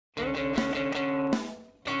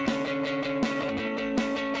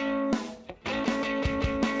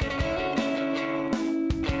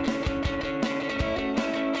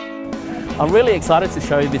I'm really excited to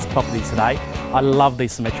show you this property today. I love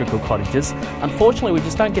these symmetrical cottages. Unfortunately, we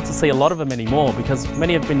just don't get to see a lot of them anymore because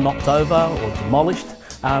many have been knocked over or demolished.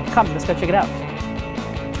 Come, let's go check it out.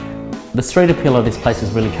 The street appeal of this place is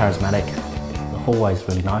really charismatic. The hallway is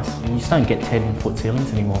really nice. You just don't get 10-foot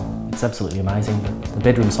ceilings anymore. It's absolutely amazing. The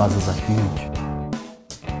bedroom sizes are huge.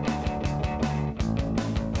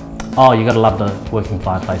 Oh, you gotta love the working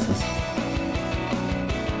fireplaces.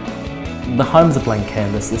 The home's a blank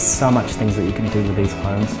canvas. There's so much things that you can do with these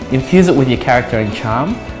homes. Infuse it with your character and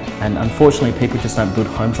charm, and unfortunately people just don't build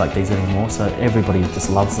homes like these anymore, so everybody just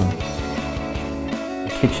loves them.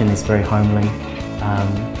 The kitchen is very homely,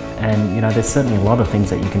 and you know, there's certainly a lot of things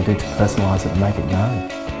that you can do to personalise it and make it your own.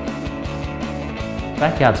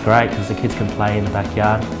 Backyard's great because the kids can play in the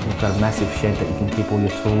backyard. You've got a massive shed that you can keep all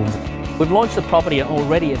your tools. We've launched the property and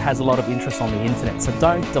already it has a lot of interest on the internet, so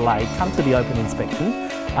don't delay, come to the open inspection.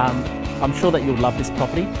 I'm sure that you'll love this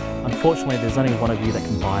property. Unfortunately, there's only one of you that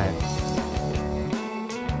can buy it.